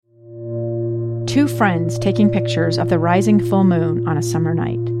Two friends taking pictures of the rising full moon on a summer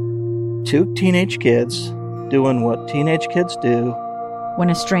night. Two teenage kids doing what teenage kids do. When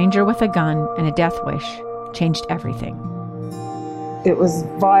a stranger with a gun and a death wish changed everything. It was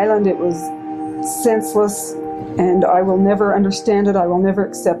violent, it was senseless, and I will never understand it, I will never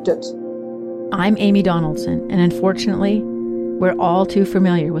accept it. I'm Amy Donaldson, and unfortunately, we're all too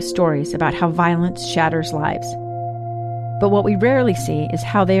familiar with stories about how violence shatters lives. But what we rarely see is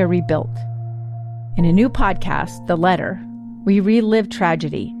how they are rebuilt. In a new podcast, The Letter, we relive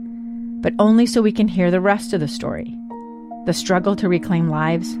tragedy, but only so we can hear the rest of the story. The struggle to reclaim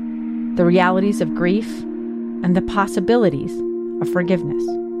lives, the realities of grief, and the possibilities of forgiveness.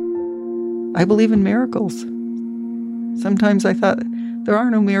 I believe in miracles. Sometimes I thought, there are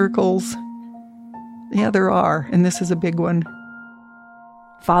no miracles. Yeah, there are, and this is a big one.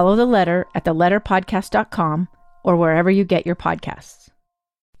 Follow The Letter at theletterpodcast.com or wherever you get your podcasts.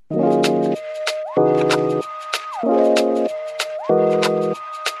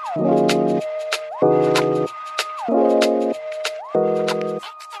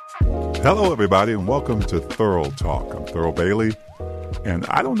 Hello, everybody, and welcome to Thorough Talk. I'm Thurl Bailey, and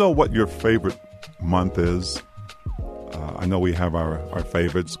I don't know what your favorite month is. I know we have our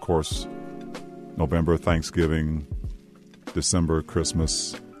favorites, of course, November, Thanksgiving, December,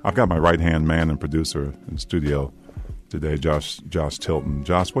 Christmas. I've got my right-hand man and producer in the studio today, Josh Tilton.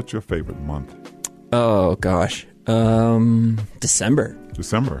 Josh, what's your favorite month? Oh, gosh. December.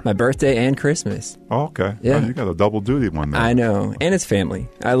 December. My birthday and Christmas. Oh, okay. Yeah. Oh, you got a double duty one there. I know. And it's family.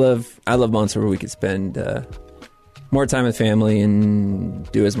 I love months where we could spend more time with family and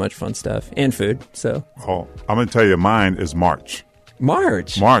do as much fun stuff and food. So. Oh, I'm going to tell you, mine is March.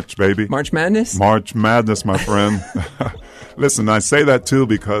 March, baby. March Madness? March Madness, my friend. Listen, I say that too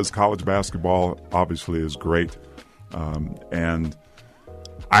because college basketball obviously is great. And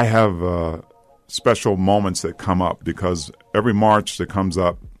I have special moments that come up because every March that comes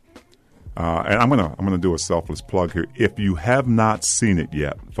up, and I'm gonna do a selfless plug here. If you have not seen it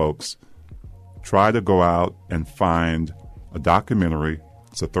yet, folks, try to go out and find a documentary.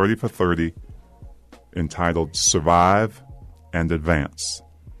 It's a 30 for 30 entitled Survive and Advance.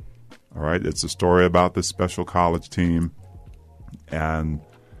 All right, it's a story about this special college team, and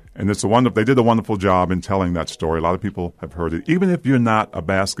it's they did a wonderful job in telling that story. A lot of people have heard it. Even if you're not a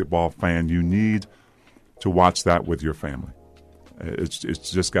basketball fan, you need to watch that with your family. It's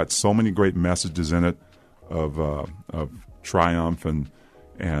just got so many great messages in it of triumph and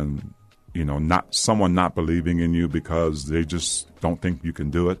not someone not believing in you because they just don't think you can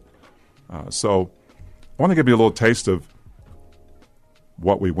do it. So I want to give you a little taste of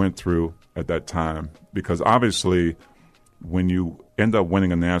what we went through at that time, because obviously when you end up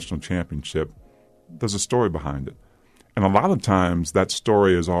winning a national championship, there's a story behind it. And a lot of times that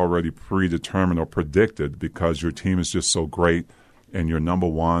story is already predetermined or predicted because your team is just so great and you're number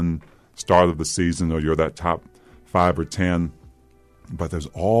one start of the season or you're that top 5 or 10. But there's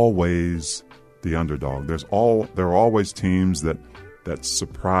always the underdog. There are always teams that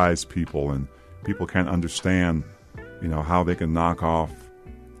surprise people, and people can't understand, how they can knock off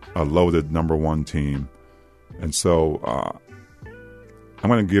a loaded number one team. And so I'm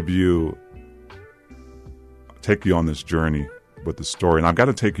going to take you on this journey with the story. And I've got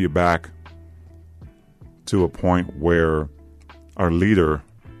to take you back to a point where our leader,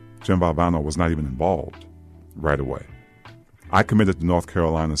 Jim Valvano, was not even involved right away. I committed to North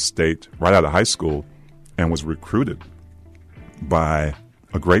Carolina State right out of high school and was recruited by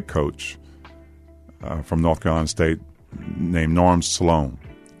a great coach from North Carolina State named Norm Sloan.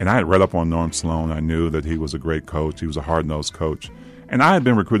 And I had read up on Norm Sloan. I knew that he was a great coach. He was a hard-nosed coach. And I had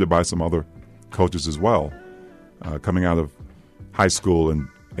been recruited by some other coaches as well, coming out of high school in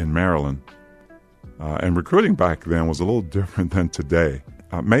Maryland. And recruiting back then was a little different than today.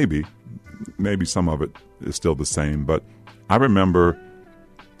 Maybe some of it is still the same. But I remember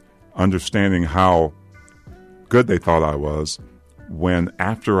understanding how good they thought I was when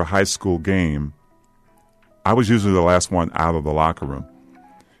after a high school game, I was usually the last one out of the locker room.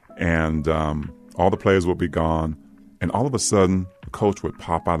 And all the players would be gone. And all of a sudden, the coach would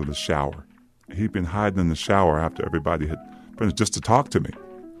pop out of the shower. He'd been hiding in the shower after everybody had finished just to talk to me.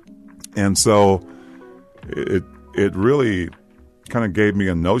 And so it really kind of gave me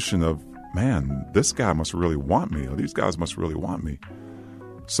a notion of, man, this guy must really want me, or these guys must really want me.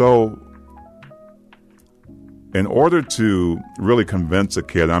 So in order to really convince a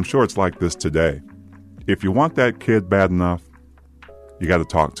kid, I'm sure it's like this today, if you want that kid bad enough, you got to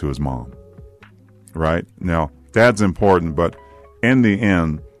talk to his mom, right? Now, dad's important, but in the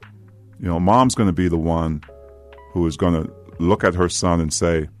end, mom's going to be the one who is going to look at her son and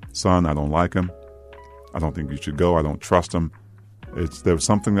say, son, I don't like him. I don't think you should go. I don't trust him. There's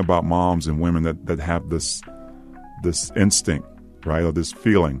something about moms and women that have this instinct, right, or this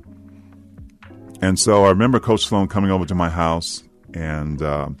feeling. And so I remember Coach Sloan coming over to my house and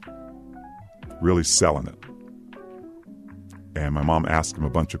really selling it. And my mom asked him a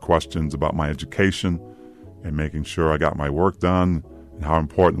bunch of questions about my education and making sure I got my work done and how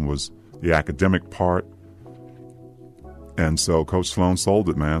important was the academic part. And so Coach Sloan sold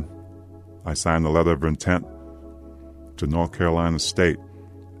it, man. I signed the letter of intent to North Carolina State.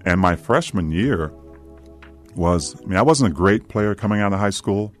 And my freshman year I wasn't a great player coming out of high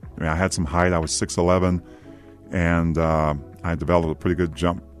school. I had some height. I was 6'11", and I developed a pretty good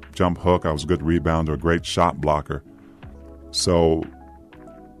jump hook. I was a good rebounder, a great shot blocker. So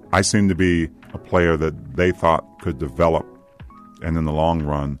I seemed to be a player that they thought could develop and in the long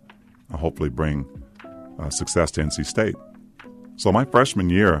run hopefully bring success to NC State. So my freshman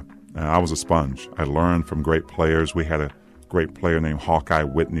year, I was a sponge. I learned from great players. We had a great player named Hawkeye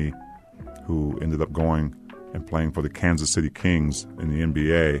Whitney who ended up going and playing for the Kansas City Kings in the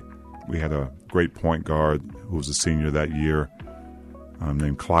NBA. We had a great point guard who was a senior that year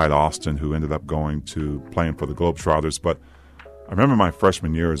named Clyde Austin, who ended up going to playing for the Globetrotters. But I remember my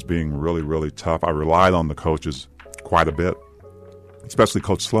freshman year as being really, really tough. I relied on the coaches quite a bit, especially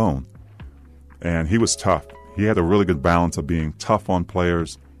Coach Sloan. And he was tough. He had a really good balance of being tough on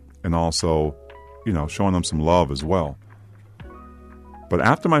players and also, showing them some love as well. But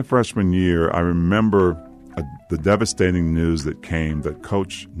after my freshman year, I remember the devastating news that came that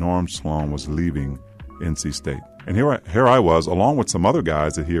Coach Norm Sloan was leaving NC State. And here I was, along with some other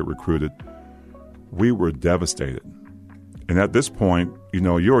guys that he had recruited. We were devastated. And at this point,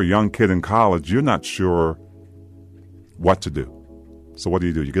 you're a young kid in college. You're not sure what to do. So what do?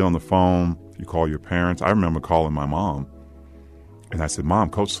 You get on the phone. You call your parents. I remember calling my mom. And I said, Mom,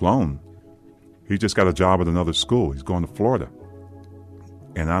 Coach Sloan, he just got a job at another school. He's going to Florida.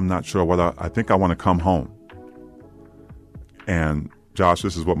 And I'm not sure I think I want to come home. And Josh,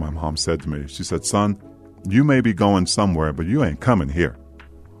 this is what my mom said to me. She said, son, you may be going somewhere, but you ain't coming here.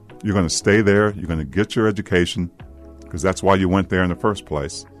 You're going to stay there. You're going to get your education because that's why you went there in the first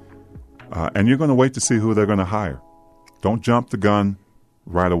place. And you're going to wait to see who they're going to hire. Don't jump the gun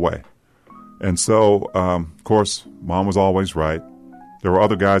right away. And so, of course, Mom was always right. There were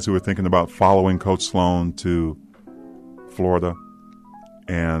other guys who were thinking about following Coach Sloan to Florida.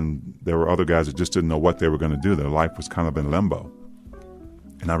 And there were other guys that just didn't know what they were going to do. Their life was kind of in limbo.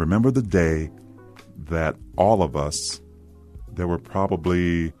 And I remember the day that all of us, there were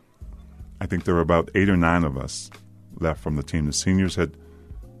probably, I think there were about 8 or 9 of us left from the team. The seniors had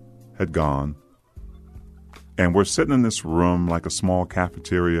gone. And we're sitting in this room like a small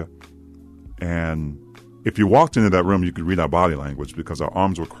cafeteria. And if you walked into that room, you could read our body language because our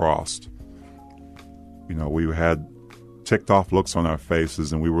arms were crossed. We had ticked off looks on our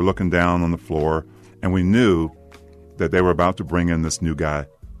faces, and we were looking down on the floor, and we knew that they were about to bring in this new guy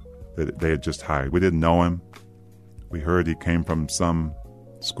that they had just hired. We didn't know him. We heard he came from some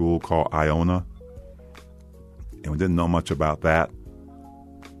school called Iona, and we didn't know much about that.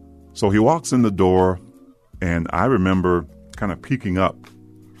 So he walks in the door, and I remember kind of peeking up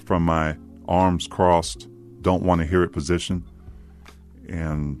from my arms crossed, don't want to hear it position,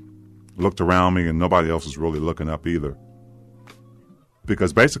 and looked around me, and nobody else was really looking up either.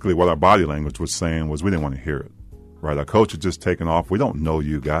 Because basically what our body language was saying was we didn't want to hear it, right? Our coach had just taken off. We don't know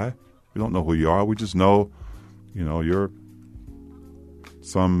you, guy. We don't know who you are. We just know, you're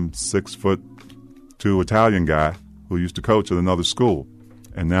some 6'2" Italian guy who used to coach at another school.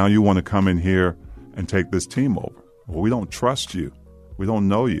 And now you want to come in here and take this team over. Well, we don't trust you. We don't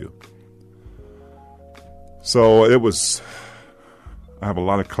know you. So I have a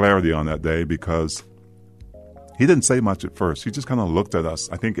lot of clarity on that day because he didn't say much at first. He just kind of looked at us,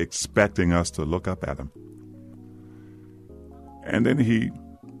 I think expecting us to look up at him. And then he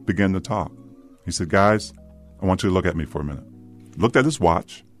began to talk. He said, guys, I want you to look at me for a minute. Looked at his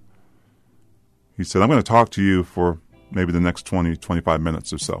watch. He said, I'm going to talk to you for maybe the next 20, 25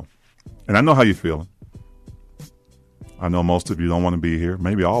 minutes or so. And I know how you're feeling. I know most of you don't want to be here,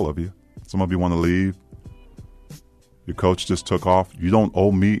 maybe all of you. Some of you want to leave. Your coach just took off. You don't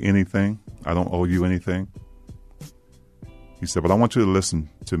owe me anything. I don't owe you anything. He said, but I want you to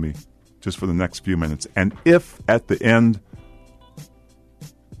listen to me just for the next few minutes. And if at the end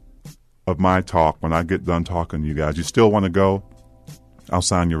of my talk, when I get done talking to you guys, you still want to go, I'll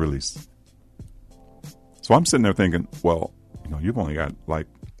sign your release. So I'm sitting there thinking, well, you've only got like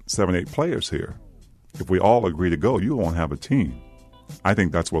 7, 8 players here. If we all agree to go, you won't have a team. I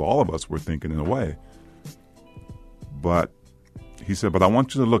think that's what all of us were thinking in a way. But he said, but I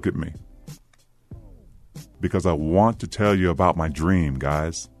want you to look at me because I want to tell you about my dream,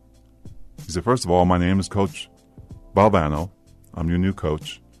 guys. He said, first of all, my name is Coach Valvano. I'm your new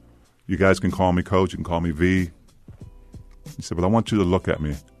coach. You guys can call me Coach. You can call me V. He said, but I want you to look at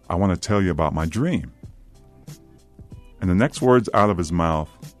me. I want to tell you about my dream. And the next words out of his mouth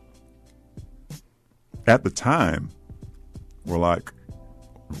at the time were like,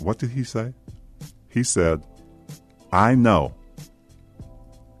 what did he say? He said, I know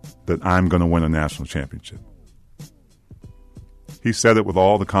that I'm going to win a national championship. He said it with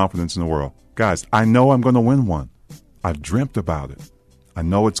all the confidence in the world. Guys, I know I'm going to win one. I've dreamt about it. I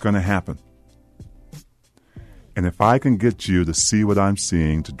know it's going to happen. And if I can get you to see what I'm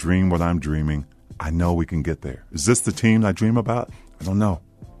seeing, to dream what I'm dreaming, I know we can get there. Is this the team I dream about? I don't know.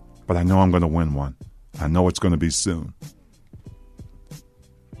 But I know I'm going to win one. I know it's going to be soon.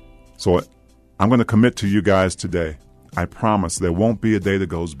 So I'm going to commit to you guys today. I promise there won't be a day that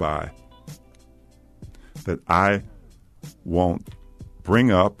goes by that I won't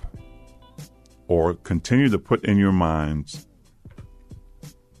bring up or continue to put in your minds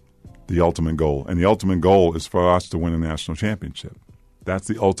the ultimate goal. And the ultimate goal is for us to win a national championship. That's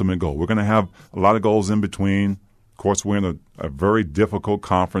the ultimate goal. We're going to have a lot of goals in between. Of course, we're in a very difficult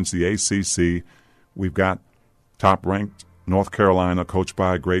conference, the ACC. We've got top-ranked North Carolina, coached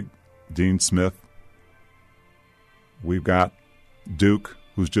by a great Dean Smith. We've got Duke,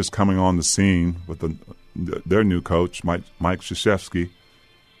 who's just coming on the scene with their new coach, Mike Krzyzewski.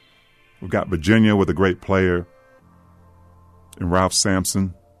 We've got Virginia with a great player in Ralph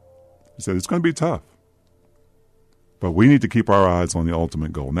Sampson. He said it's going to be tough. But we need to keep our eyes on the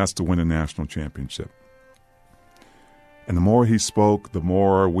ultimate goal, and that's to win a national championship. And the more he spoke, the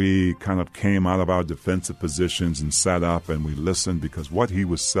more we kind of came out of our defensive positions and sat up and we listened, because what he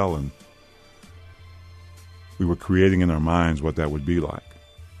was selling, we were creating in our minds what that would be like.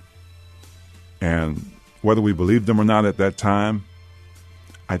 And whether we believed him or not at that time,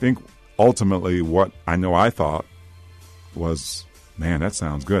 I think ultimately what I thought was, man, that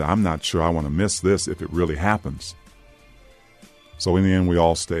sounds good. I'm not sure I want to miss this if it really happens. So in the end, we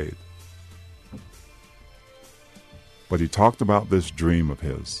all stayed. But he talked about this dream of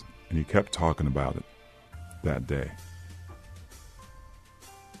his, and he kept talking about it that day.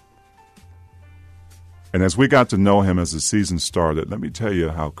 And as we got to know him as the season started, let me tell you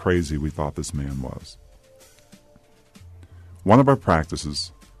how crazy we thought this man was. One of our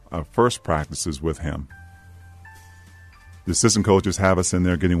first practices with him, the assistant coaches have us in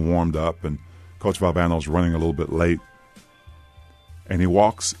there getting warmed up, and Coach Valvano's running a little bit late. And he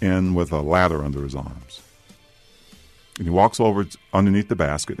walks in with a ladder under his arms. And he walks over underneath the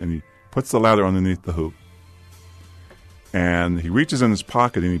basket, and he puts the ladder underneath the hoop. And he reaches in his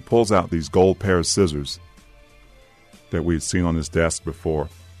pocket, and he pulls out these gold pair of scissors that we had seen on his desk before.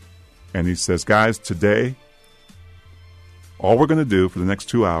 And he says, guys, today, all we're going to do for the next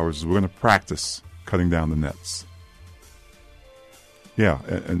 2 hours is we're going to practice cutting down the nets. Yeah,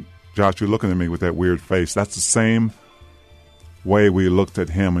 and Josh, you're looking at me with that weird face. That's the same way we looked at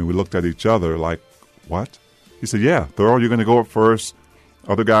him and we looked at each other like, what? He said, yeah, Thurl, you're going to go up first.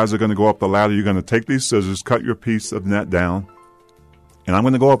 Other guys are going to go up the ladder. You're going to take these scissors, cut your piece of net down, and I'm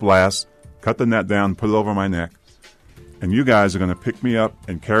going to go up last, cut the net down, put it over my neck, and you guys are going to pick me up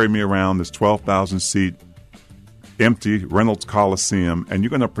and carry me around this 12,000-seat empty Reynolds Coliseum, and you're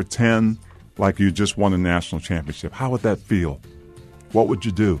going to pretend like you just won a national championship. How would that feel? What would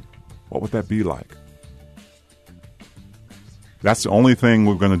you do? What would that be like? That's the only thing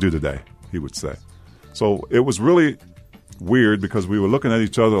we're going to do today, he would say. So it was really weird because we were looking at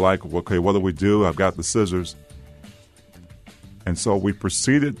each other like, okay, what do we do? I've got the scissors. And so we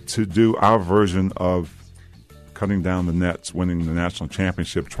proceeded to do our version of cutting down the nets, winning the national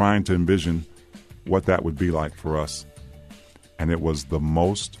championship, trying to envision what that would be like for us. And it was the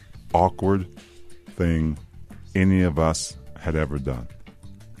most awkward thing any of us had ever done.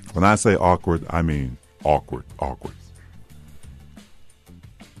 When I say awkward, I mean awkward.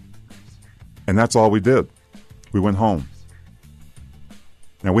 And that's all we did. We went home.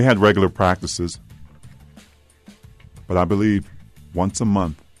 Now, we had regular practices, but I believe once a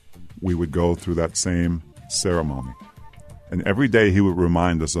month we would go through that same ceremony. And every day he would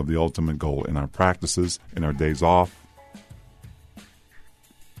remind us of the ultimate goal in our practices, in our days off,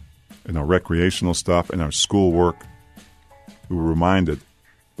 in our recreational stuff, in our schoolwork. We were reminded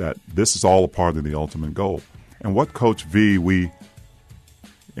that this is all a part of the ultimate goal. And what Coach V, we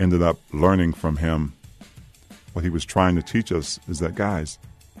ended up learning from him, what he was trying to teach us is that, guys,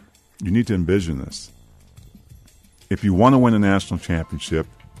 you need to envision this. If you want to win a national championship,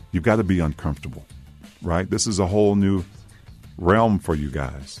 you've got to be uncomfortable, right? This is a whole new realm for you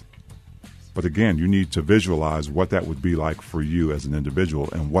guys. But again, you need to visualize what that would be like for you as an individual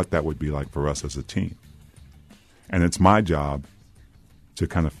and what that would be like for us as a team. And it's my job to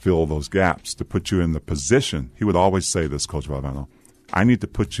kind of fill those gaps, to put you in the position. He would always say this, Coach Valvano, I need to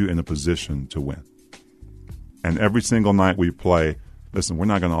put you in a position to win. And every single night we play, listen, we're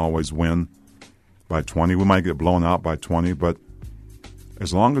not going to always win by 20. We might get blown out by 20, but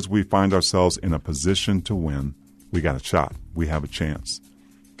as long as we find ourselves in a position to win, we got a shot. We have a chance.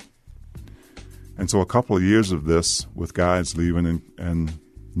 And so a couple of years of this, with guys leaving and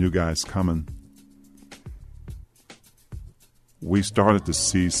new guys coming, we started to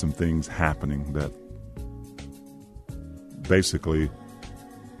see some things happening that basically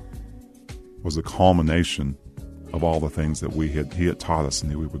was a culmination of all the things that he had taught us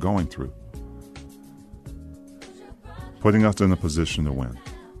and that we were going through, putting us in a position to win.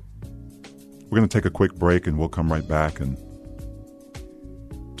 We're going to take a quick break, and we'll come right back and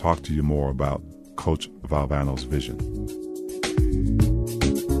talk to you more about Coach Valvano's vision.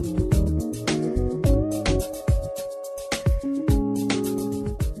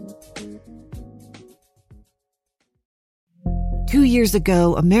 Two years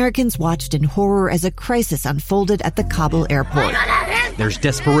ago, Americans watched in horror as a crisis unfolded at the Kabul airport. There's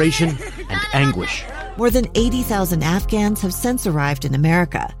desperation and anguish. More than 80,000 Afghans have since arrived in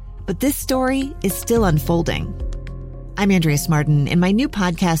America, but this story is still unfolding. I'm Andrea Smartin. In my new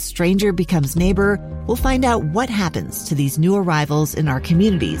podcast, Stranger Becomes Neighbor, we'll find out what happens to these new arrivals in our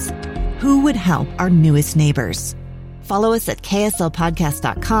communities. Who would help our newest neighbors? Follow us at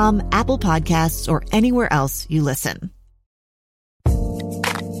kslpodcast.com, Apple Podcasts, or anywhere else you listen.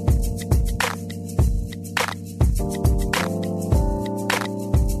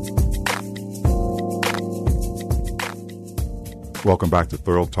 Welcome back to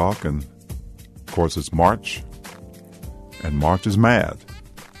Thorough Talk, and of course it's March, and March is mad.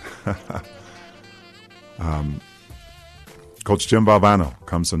 Coach Jim Valvano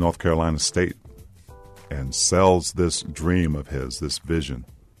comes to North Carolina State and sells this dream of his, this vision,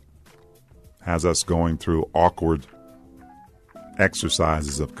 has us going through awkward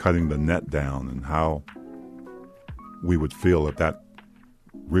exercises of cutting the net down and how we would feel if that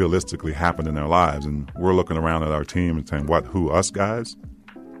realistically happened in their lives. And we're looking around at our team and saying, what, who, us guys?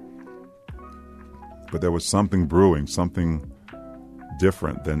 But there was something brewing, something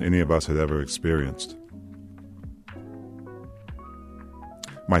different than any of us had ever experienced.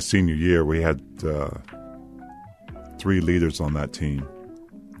 My senior year, we had 3 leaders on that team.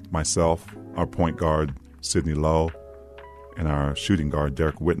 Myself, our point guard, Sidney Lowe, and our shooting guard,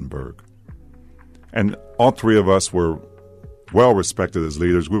 Derek Wittenberg. And all 3 of us were well respected as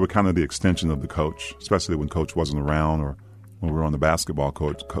leaders. We were kind of the extension of the coach, especially when coach wasn't around or when we were on the basketball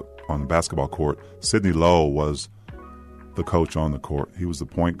court. Sidney Lowe was the coach on the court. He was the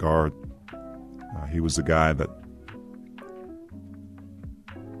point guard. He was the guy that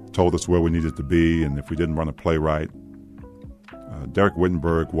told us where we needed to be and if we didn't run a play right. Derek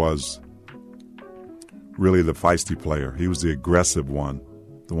Wittenberg was really the feisty player. He was the aggressive one,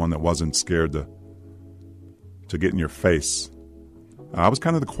 the one that wasn't scared to get in your face. I was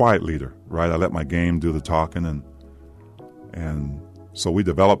kind of the quiet leader, right? I let my game do the talking, and so we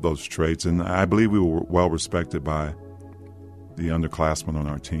developed those traits, and I believe we were well respected by the underclassmen on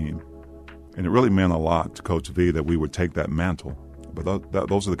our team. And it really meant a lot to Coach V that we would take that mantle. But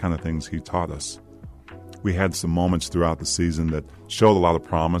those are the kind of things he taught us. We had some moments throughout the season that showed a lot of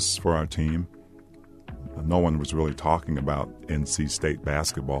promise for our team. No one was really talking about NC State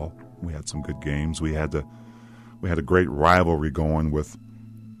basketball. We had some good games. We had a great rivalry going with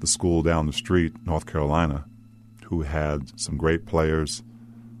the school down the street, North Carolina, who had some great players.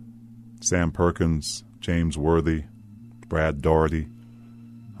 Sam Perkins, James Worthy, Brad Doherty.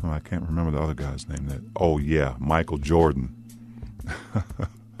 Oh, I can't remember the other guy's name. Michael Jordan. It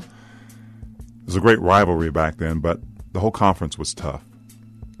was a great rivalry back then, but the whole conference was tough.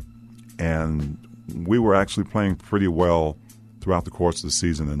 And we were actually playing pretty well throughout the course of the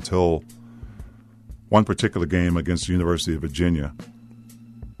season until one particular game against the University of Virginia.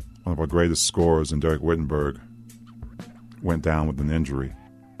 One of our greatest scorers, in Derek Wittenberg, went down with an injury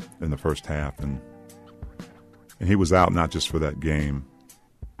in the first half. And he was out not just for that game.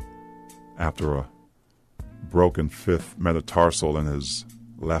 After a broken 5th metatarsal in his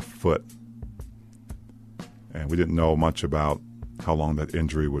left foot. And we didn't know much about how long that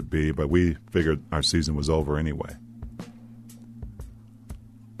injury would be, but we figured our season was over anyway.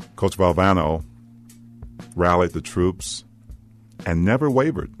 Coach Valvano rallied the troops and never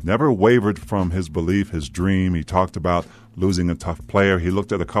wavered from his belief, his dream. He talked about losing a tough player. He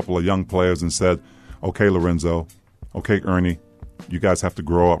looked at a couple of young players and said, okay, Lorenzo, okay, Ernie, You guys have to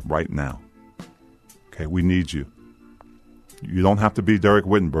grow up right now. Okay, we need you. You don't have to be Derek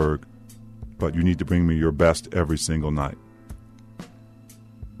Wittenberg, but you need to bring me your best every single night.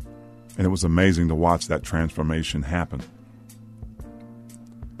 And it was amazing to watch that transformation happen.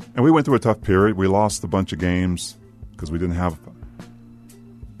 And we went through a tough period. We lost a bunch of games because we didn't have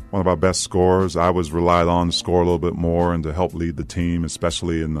one of our best scorers. I was relied on to score a little bit more and to help lead the team,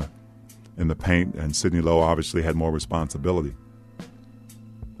 especially in the paint. And Sidney Lowe obviously had more responsibility.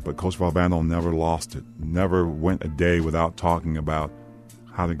 But Coach Valvano never lost it, never went a day without talking about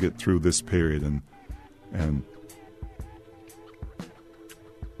how to get through this period and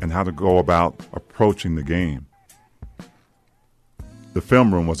how to go about approaching the game. The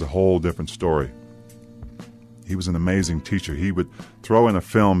film room was a whole different story. He was an amazing teacher. He would throw in a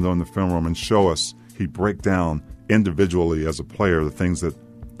film in the film room and show us. He'd break down individually as a player the things that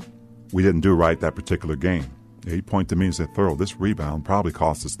we didn't do right that particular game. He'd point to me and say, Thurl, this rebound probably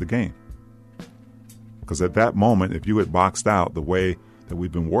cost us the game. Because at that moment, if you had boxed out the way that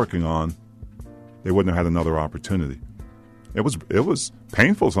we've been working on, they wouldn't have had another opportunity. It was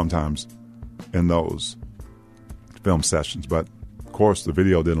painful sometimes in those film sessions, but of course the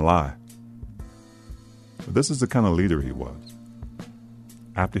video didn't lie. But this is the kind of leader he was.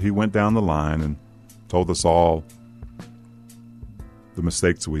 After he went down the line and told us all the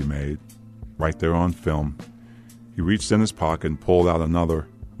mistakes we made right there on film, he reached in his pocket and pulled out another,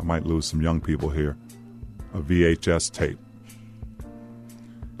 I might lose some young people here, a VHS tape.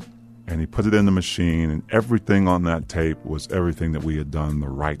 And he put it in the machine, and everything on that tape was everything that we had done the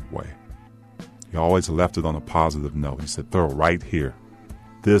right way. He always left it on a positive note. He said, Thurl, right here,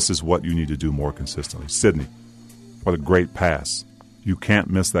 this is what you need to do more consistently. Sidney, what a great pass. You can't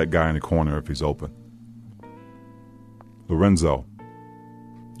miss that guy in the corner if he's open. Lorenzo,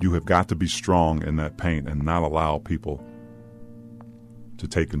 you have got to be strong in that paint and not allow people to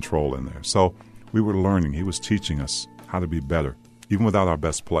take control in there. So we were learning. He was teaching us how to be better, even without our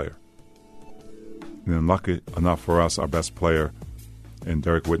best player. And then lucky enough for us, our best player in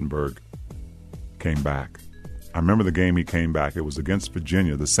Derek Wittenberg came back. I remember the game he came back. It was against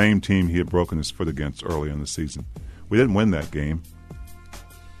Virginia, the same team he had broken his foot against earlier in the season. We didn't win that game.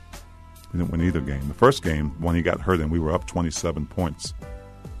 We didn't win either game. The first game, when he got hurt and we were up 27 points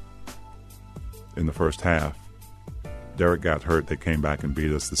in the first half, Derek got hurt. They came back and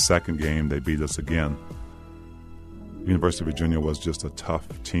beat us. The second game, they beat us again. University of Virginia was just a tough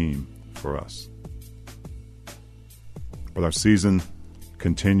team for us. But our season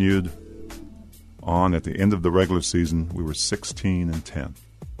continued on. At the end of the regular season, we were 16-10.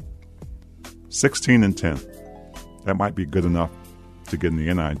 16-10. That might be good enough to get in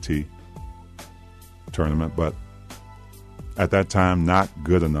the NIT tournament, but at that time, not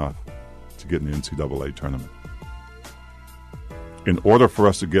good enough to get in the NCAA tournament. In order for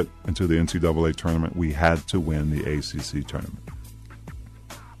us to get into the NCAA tournament, we had to win the ACC tournament.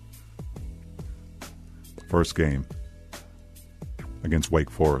 First game against Wake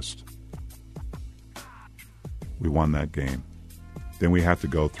Forest. We won that game. Then we had to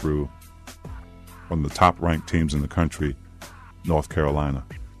go through one of the top-ranked teams in the country, North Carolina,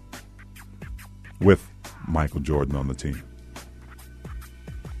 with Michael Jordan on the team.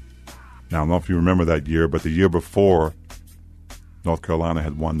 Now, I don't know if you remember that year, but the year before, North Carolina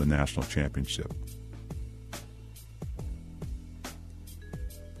had won the national championship.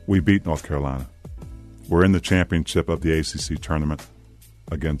 We beat North Carolina. We're in the championship of the ACC tournament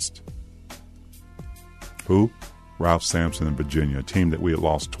against who? Ralph Sampson and Virginia, a team that we had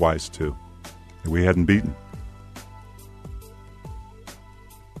lost twice to, that we hadn't beaten.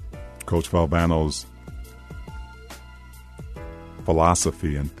 Coach Valvano's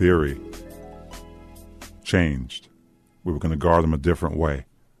philosophy and theory changed. We were going to guard him a different way.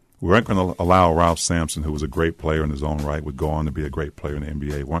 We weren't going to allow Ralph Sampson, who was a great player in his own right, would go on to be a great player in the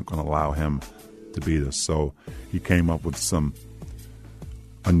NBA. We weren't going to allow him to beat us. So he came up with some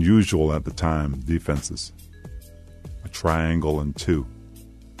unusual at the time defenses. A triangle and two.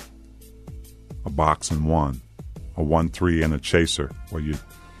 A box and one. A 1-3 and a chaser, where you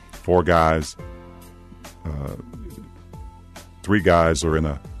four guys, three guys are in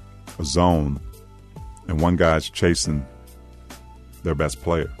a zone, and one guy's chasing their best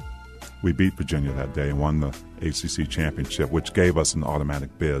player. We beat Virginia that day and won the ACC championship, which gave us an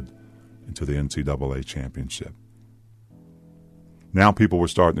automatic bid into the NCAA championship. Now people were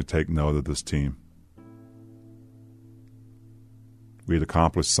starting to take note of this team. We had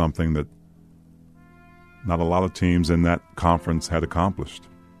accomplished something that not a lot of teams in that conference had accomplished.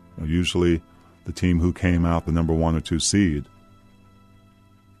 Usually the team who came out the number 1 or 2 seed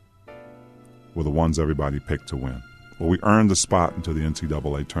were the ones everybody picked to win. Well, we earned the spot into the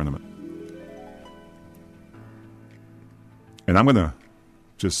NCAA tournament. And I'm going to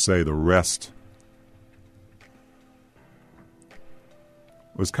just say the rest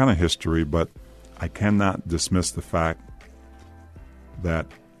was kind of history, but I cannot dismiss the fact that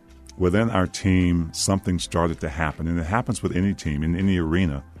within our team, something started to happen. And it happens with any team, in any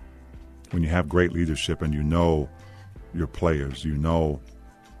arena. When you have great leadership and you know your players, you know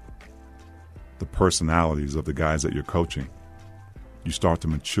the personalities of the guys that you're coaching, you start to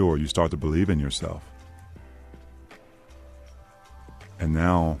mature, you start to believe in yourself. And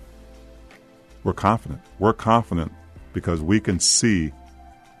now we're confident. We're confident because we can see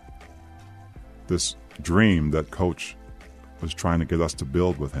this dream that Coach was trying to get us to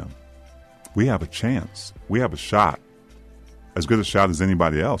build with him. We have a chance. We have a shot, as good a shot as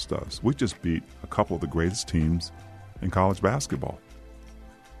anybody else does. We just beat a couple of the greatest teams in college basketball.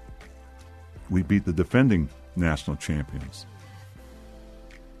 We beat the defending national champions.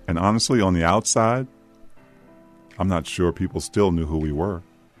 And honestly, on the outside, I'm not sure people still knew who we were.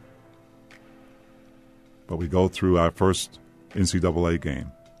 But we go through our first NCAA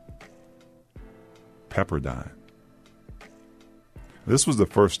game, Pepperdine. This was the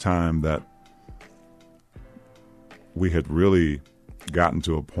first time that we had really gotten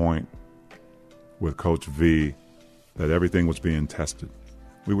to a point with Coach V that everything was being tested.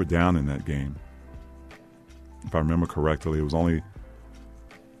 We were down in that game. If I remember correctly, it was only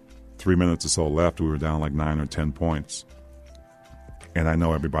 3 minutes or so left. We were down like 9 or 10 points. And I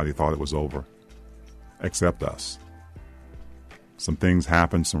know everybody thought it was over, except us. Some things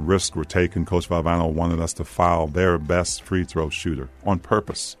happened. Some risks were taken. Coach Valvano wanted us to foul their best free throw shooter on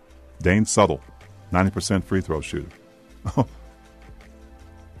purpose. Dane Suttle, 90% free throw shooter.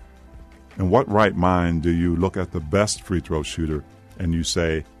 In what right mind do you look at the best free throw shooter and you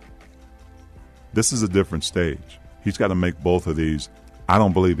say, this is a different stage. He's got to make both of these. I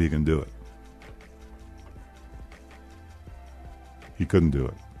don't believe he can do it. He couldn't do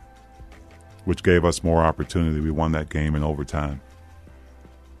it, which gave us more opportunity. We won that game in overtime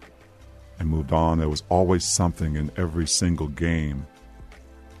and moved on. There was always something in every single game,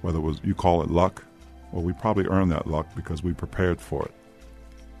 whether it was, you call it luck, or we probably earned that luck because we prepared for it.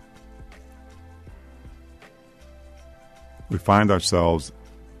 We find ourselves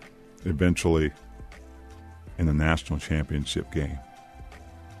eventually in the national championship game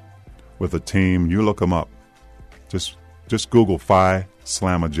with a team. You look them up. Just Google Phi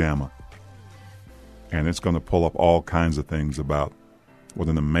Slamma Jamma, and it's going to pull up all kinds of things about what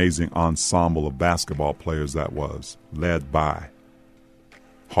an amazing ensemble of basketball players that was, led by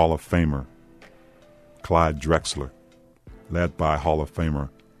Hall of Famer Clyde Drexler, led by Hall of Famer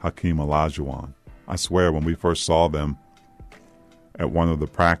Hakeem Olajuwon. I swear, when we first saw them at one of the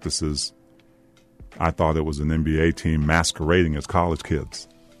practices, I thought it was an NBA team masquerading as college kids.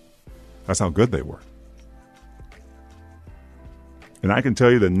 That's how good they were. And I can tell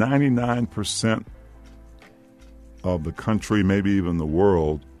you that 99% of the country, maybe even the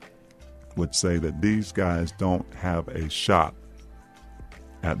world, would say that these guys don't have a shot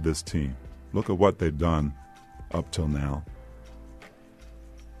at this team. Look at what they've done up till now.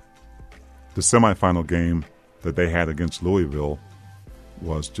 The semifinal game that they had against Louisville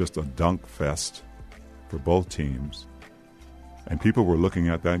was just a dunk fest for both teams. And people were looking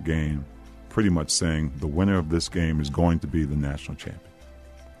at that game pretty much saying the winner of this game is going to be the national champion.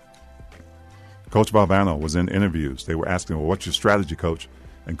 Coach Valvano was in interviews. They were asking, well, what's your strategy, Coach?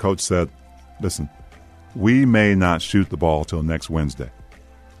 And Coach said, listen, we may not shoot the ball till next Wednesday.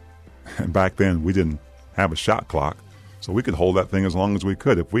 And back then, we didn't have a shot clock, so we could hold that thing as long as we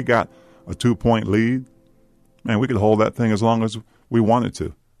could. If we got a 2-point lead, man, we could hold that thing as long as we wanted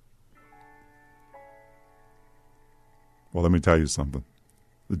to. Well, let me tell you something.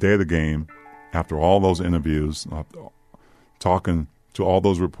 The day of the game, after all those interviews, talking to all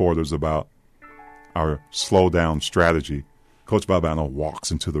those reporters about our slow-down strategy, Coach Valvano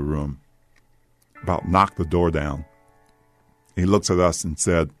walks into the room, about knocked the door down. He looks at us and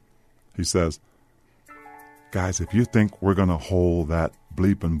he says, guys, if you think we're going to hold that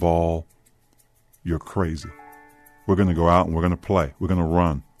bleeping ball, you're crazy. We're going to go out and we're going to play. We're going to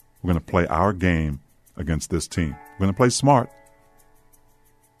run. We're going to play our game against this team. We're going to play smart,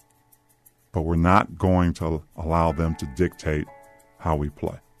 but we're not going to allow them to dictate how we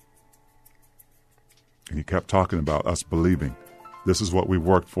play. And he kept talking about us believing this is what we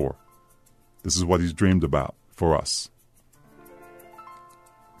worked for. This is what he's dreamed about for us.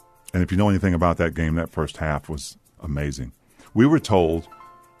 And if you know anything about that game, that first half was amazing. We were told,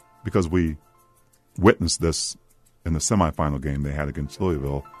 because we witnessed this in the semifinal game they had against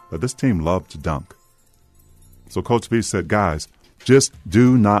Louisville, that this team loved to dunk. So Coach V said, guys, just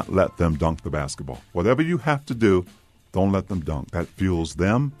do not let them dunk the basketball. Whatever you have to do, don't let them dunk. That fuels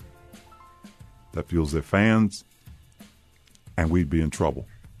them. That fuels their fans. And we'd be in trouble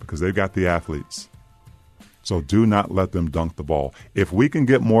because they've got the athletes. So do not let them dunk the ball. If we can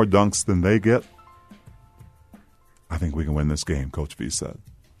get more dunks than they get, I think we can win this game, Coach V said.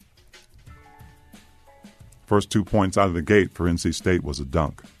 First 2 points out of the gate for NC State was a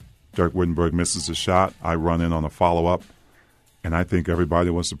dunk. Derek Wittenberg misses a shot. I run in on a follow-up, and I think everybody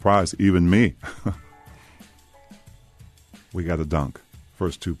was surprised, even me. We got a dunk.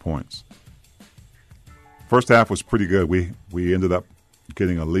 First 2 points. First half was pretty good. We ended up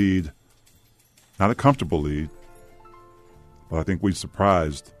getting a lead. Not a comfortable lead, but I think we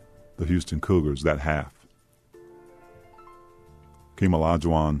surprised the Houston Cougars that half. Keem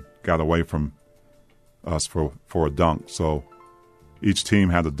Olajuwon got away from us for a dunk, so each team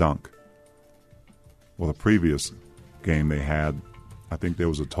had a dunk. Well, the previous game they had, I think there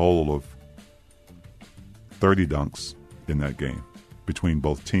was a total of 30 dunks in that game between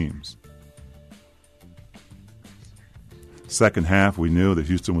both teams. Second half, we knew that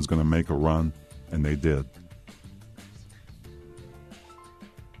Houston was going to make a run, and they did.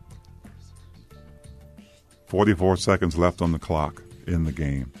 "44 seconds left on the clock in the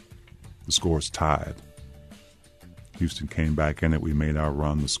game. The score is tied. Houston came back in it. We made our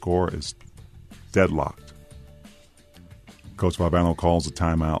run. The score is deadlocked. Coach Valvano calls a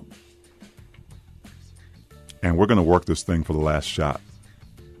timeout. And we're going to work this thing for the last shot.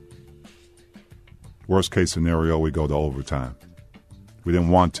 Worst case scenario, we go to overtime. We didn't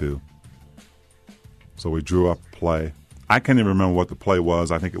want to. So we drew up a play. I can't even remember what the play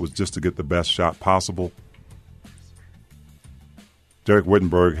was. I think it was just to get the best shot possible. Derek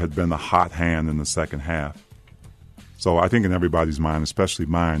Wittenberg had been the hot hand in the second half. So I think in everybody's mind, especially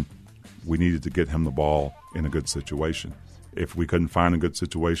mine, we needed to get him the ball in a good situation. If we couldn't find a good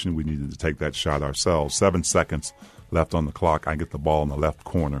situation, we needed to take that shot ourselves. 7 seconds left on the clock. I get the ball in the left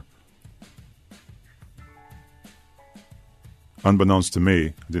corner. Unbeknownst to me,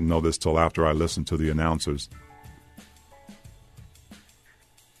 I didn't know this till after I listened to the announcers.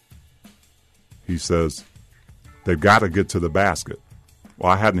 He says, they've got to get to the basket.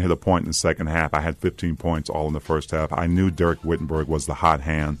 Well, I hadn't hit a point in the second half. I had 15 points all in the first half. I knew Derek Wittenberg was the hot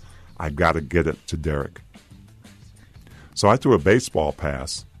hand. I've got to get it to Derek. So I threw a baseball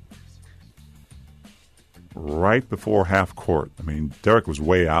pass right before half court. I mean, Derek was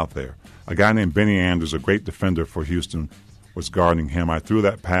way out there. A guy named Benny Anders, a great defender for Houston, was guarding him. I threw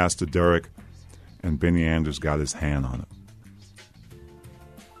that pass to Derek, and Benny Anders got his hand on it.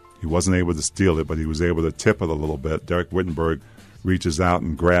 He wasn't able to steal it, but he was able to tip it a little bit. Derek Wittenberg reaches out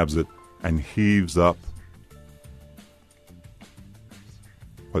and grabs it and heaves up.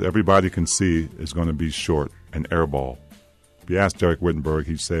 What everybody can see is going to be short, an air ball. If you ask Derek Wittenberg,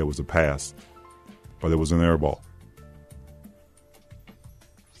 he'd say it was a pass, but it was an air ball.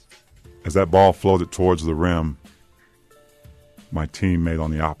 As that ball floated towards the rim, my teammate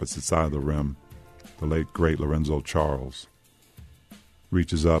on the opposite side of the rim, the late, great Lorenzo Charles,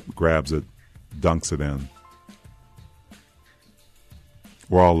 reaches up, grabs it, dunks it in.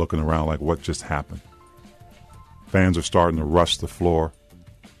 We're all looking around like, what just happened? Fans are starting to rush the floor.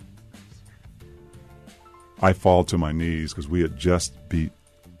 I fall to my knees because we had just beat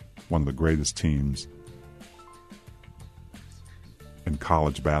one of the greatest teams in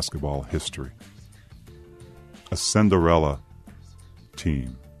college basketball history. A Cinderella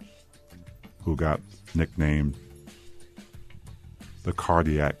team who got nicknamed the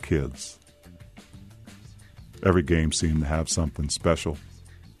Cardiac Kids. Every game seemed to have something special.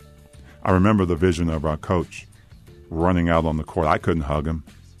 I remember the vision of our coach running out on the court. I couldn't hug him.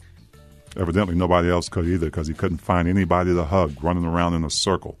 Evidently nobody else could either because he couldn't find anybody to hug, running around in a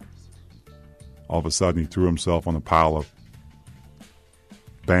circle. All of a sudden he threw himself on a pile of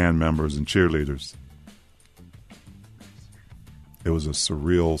band members and cheerleaders. It was a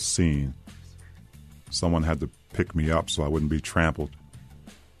surreal scene. Someone had to pick me up so I wouldn't be trampled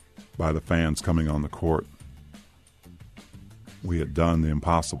by the fans coming on the court. We had done the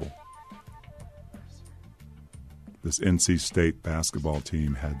impossible. This NC State basketball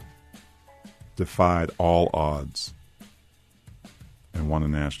team had defied all odds and won a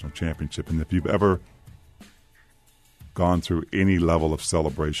national championship. And if you've ever gone through any level of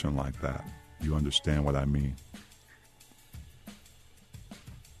celebration like that, you understand what I mean.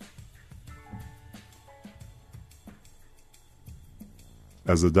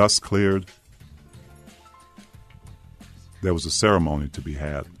 As the dust cleared, there was a ceremony to be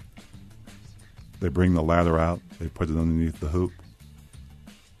had. They bring the ladder out, they put it underneath the hoop,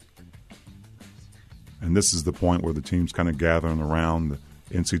 and And this is the point where the team's kind of gathering around. The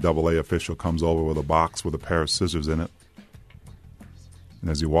NCAA official comes over with a box with a pair of scissors in it. And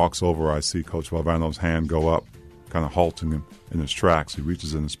as he walks over, I see Coach Valvano's hand go up, kind of halting him in his tracks. He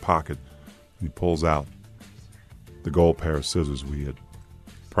reaches in his pocket and he pulls out the gold pair of scissors we had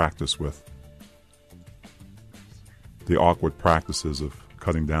practiced with. The awkward practices of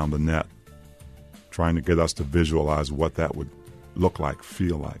cutting down the net, trying to get us to visualize what that would look like,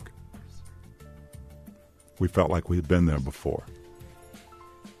 feel like. We felt like we had been there before.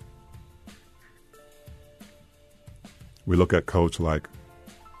 We look at Coach like,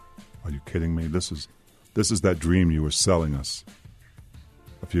 are you kidding me? This is that dream you were selling us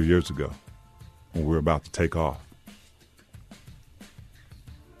a few years ago when we were about to take off.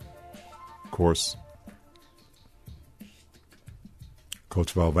 Of course,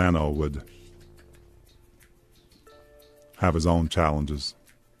 Coach Valvano would have his own challenges.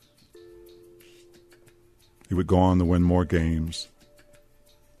 He would go on to win more games.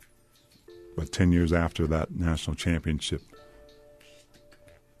 But 10 years after that national championship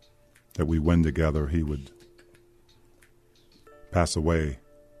that we win together, he would pass away,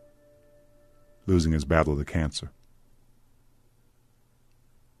 losing his battle to cancer.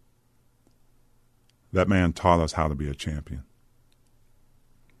 That man taught us how to be a champion.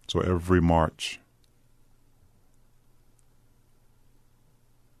 So every March,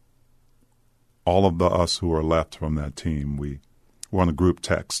 all of us who are left from that team, we're on a group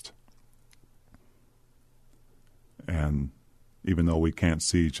text. And even though we can't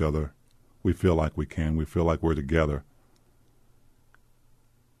see each other, we feel like we can. We feel like we're together.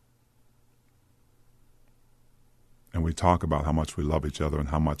 And we talk about how much we love each other and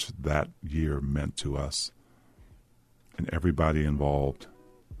how much that year meant to us and everybody involved,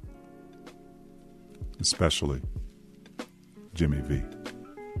 especially Jimmy V.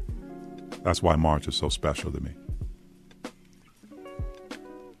 That's why March is so special to me.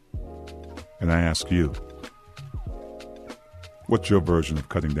 And I ask you, what's your version of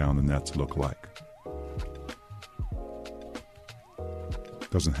cutting down the nets look like?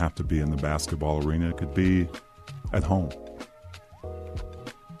 Doesn't have to be in the basketball arena. It could be at home.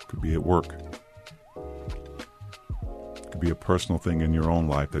 It could be at work. It could be a personal thing in your own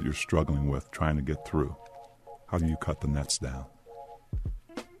life that you're struggling with, trying to get through. How do you cut the nets down?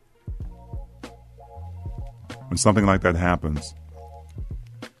 When something like that happens,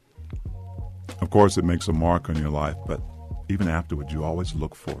 of course it makes a mark on your life, but even afterwards, you always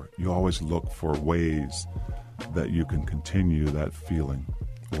look for it. You always look for ways that you can continue that feeling,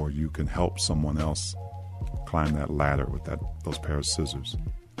 or you can help someone else climb that ladder with those pair of scissors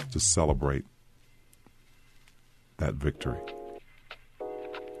to celebrate that victory.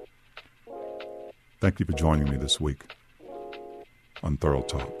 Thank you for joining me this week on Thorough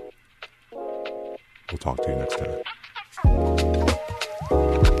Talk. We'll talk to you next time.